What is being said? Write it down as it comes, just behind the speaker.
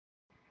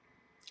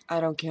I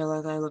don't care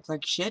that I look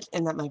like shit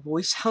and that my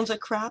voice sounds like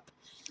crap.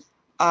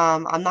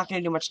 I'm not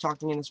gonna do much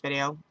talking in this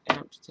video, and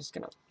I'm just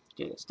gonna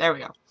do this. There we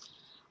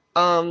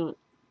go.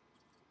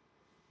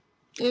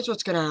 Here's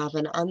what's gonna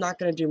happen. I'm not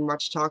gonna do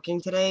much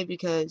talking today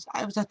because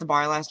I was at the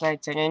bar last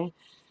night singing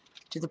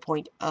to the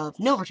point of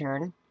no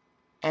return,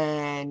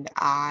 and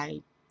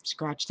I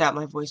scratched out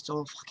my voice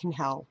to fucking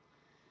hell.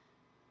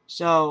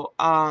 So,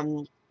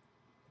 I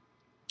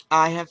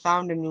have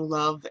found a new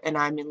love, and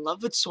I'm in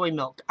love with soy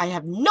milk. I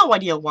have no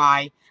idea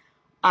why.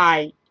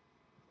 I,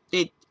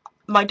 it,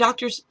 my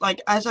doctor's,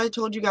 like, as I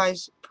told you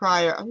guys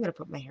prior, I'm gonna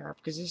put my hair up,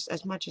 because this,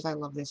 as much as I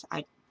love this,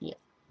 yeah.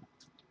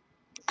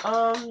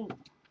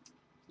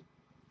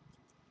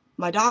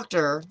 My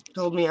doctor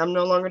told me I'm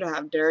no longer to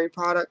have dairy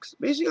products.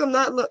 Basically, I'm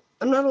not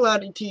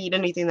allowed to eat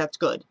anything that's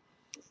good,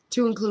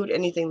 to include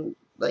anything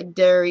like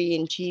dairy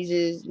and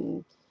cheeses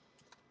and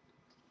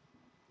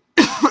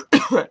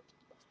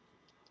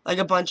like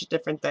a bunch of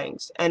different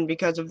things. And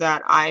because of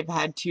that, I've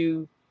had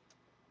to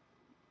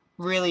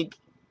really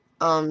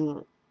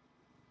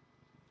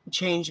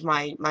change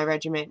my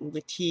regimen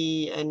with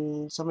tea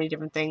and so many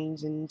different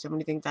things and so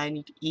many things I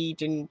need to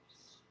eat, and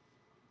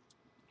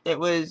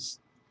it's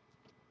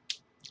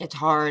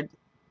hard.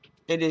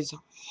 It is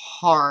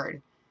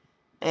hard.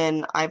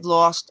 And I've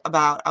lost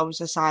about, I was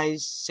a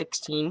size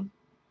 16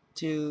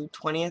 to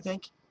 20, I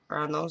think,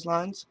 around those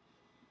lines.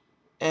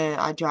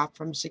 And I dropped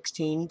from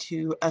 16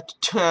 to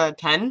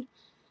 10.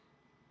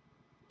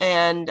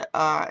 And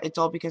it's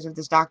all because of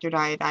this doctor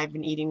diet. I've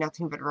been eating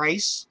nothing but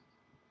rice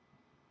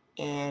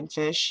and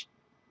fish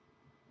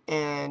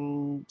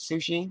and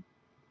sushi.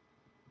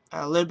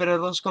 A little bit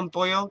of arroz con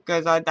pollo,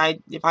 because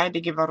if I had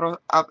to give up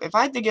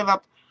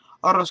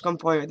arroz con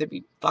pollo, there'd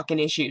be fucking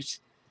issues.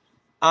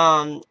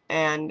 Yeah,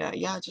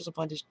 just a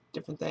bunch of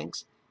different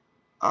things.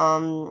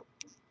 I'm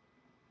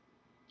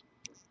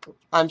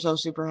so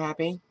super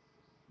happy,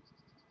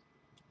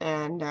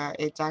 and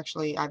it's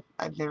actually I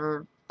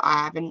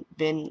haven't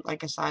been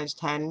like a size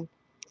 10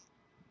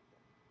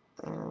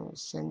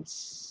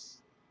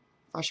 since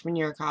freshman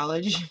year of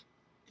college.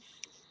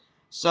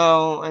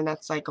 So, and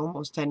that's like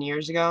almost 10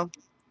 years ago.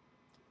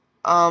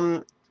 Oh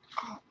my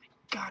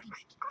god, my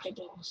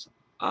eyeballs.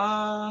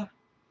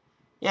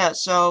 Yeah,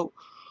 so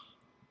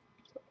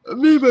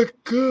me and my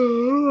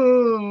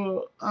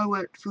girl, I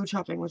went food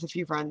shopping with a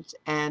few friends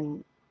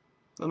and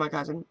with my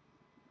cousin.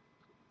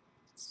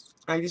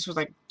 Like, this was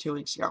like 2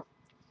 weeks ago.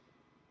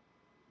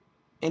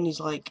 And he's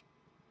like,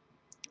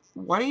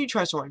 why don't you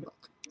try soy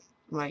milk?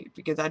 I'm like,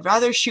 because I'd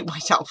rather shoot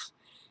myself.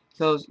 He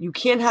goes, you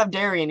can't have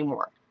dairy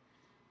anymore.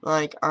 I'm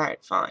like,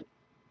 alright, fine.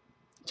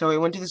 So we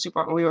went to the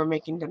supermarket. We were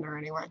making dinner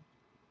anyway.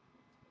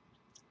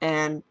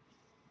 And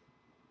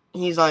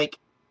he's like,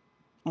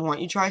 why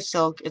don't you try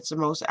Silk? It's the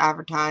most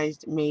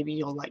advertised. Maybe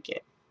you'll like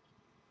it.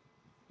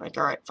 I'm like,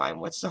 alright, fine.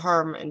 What's the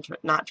harm in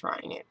not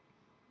trying it?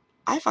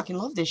 I fucking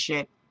love this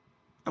shit.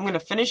 I'm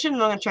gonna finish it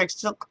and I'm gonna try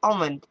Silk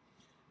Almond.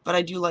 But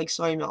I do like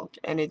soy milk,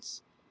 and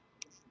it's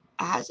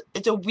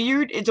a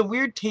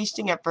weird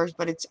tasting at first,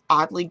 but it's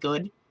oddly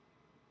good.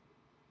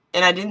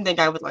 And I didn't think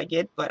I would like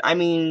it, but I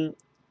mean,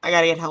 I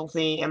gotta get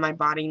healthy, and my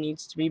body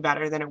needs to be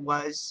better than it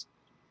was.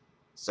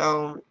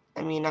 So,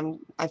 I mean,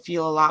 I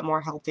feel a lot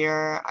more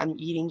healthier. I'm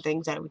eating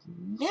things that I would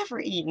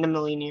never eat in a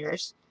million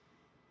years,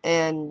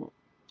 and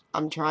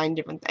I'm trying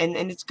different, and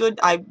it's good.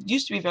 I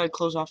used to be very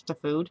closed off to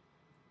food,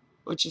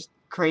 which is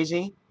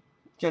crazy.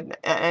 Because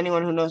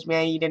anyone who knows me,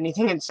 I eat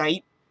anything in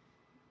sight.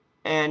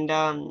 And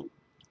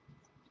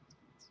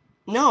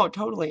no,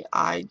 totally.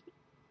 I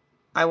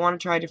want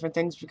to try different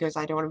things because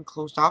I don't want to be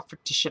closed off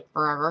to shit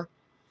forever.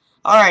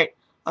 Alright,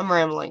 I'm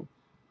rambling.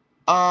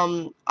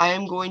 I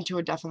am going to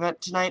a deaf event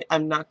tonight.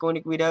 I'm not going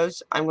to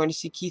Guido's. I'm going to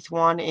see Keith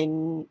Wan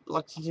in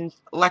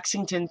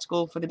Lexington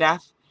School for the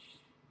Deaf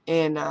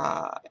in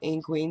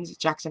Queens,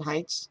 Jackson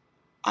Heights.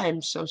 I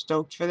am so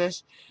stoked for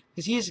this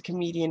because he is a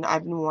comedian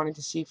I've been wanting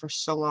to see for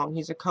so long.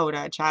 He's a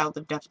CODA, a child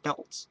of deaf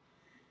adults,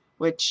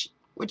 which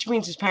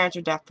means his parents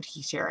are deaf, but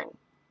he's hearing.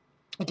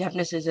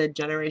 Deafness is a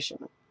generation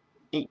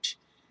each.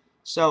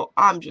 So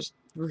I'm just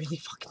really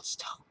fucking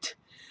stoked.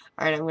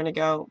 Alright, I'm gonna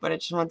go, but I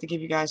just wanted to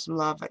give you guys some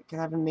love because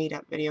I haven't made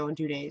that video in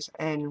 2 days,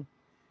 and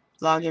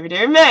vlog every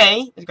day in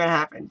May is gonna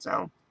happen,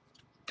 so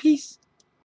peace.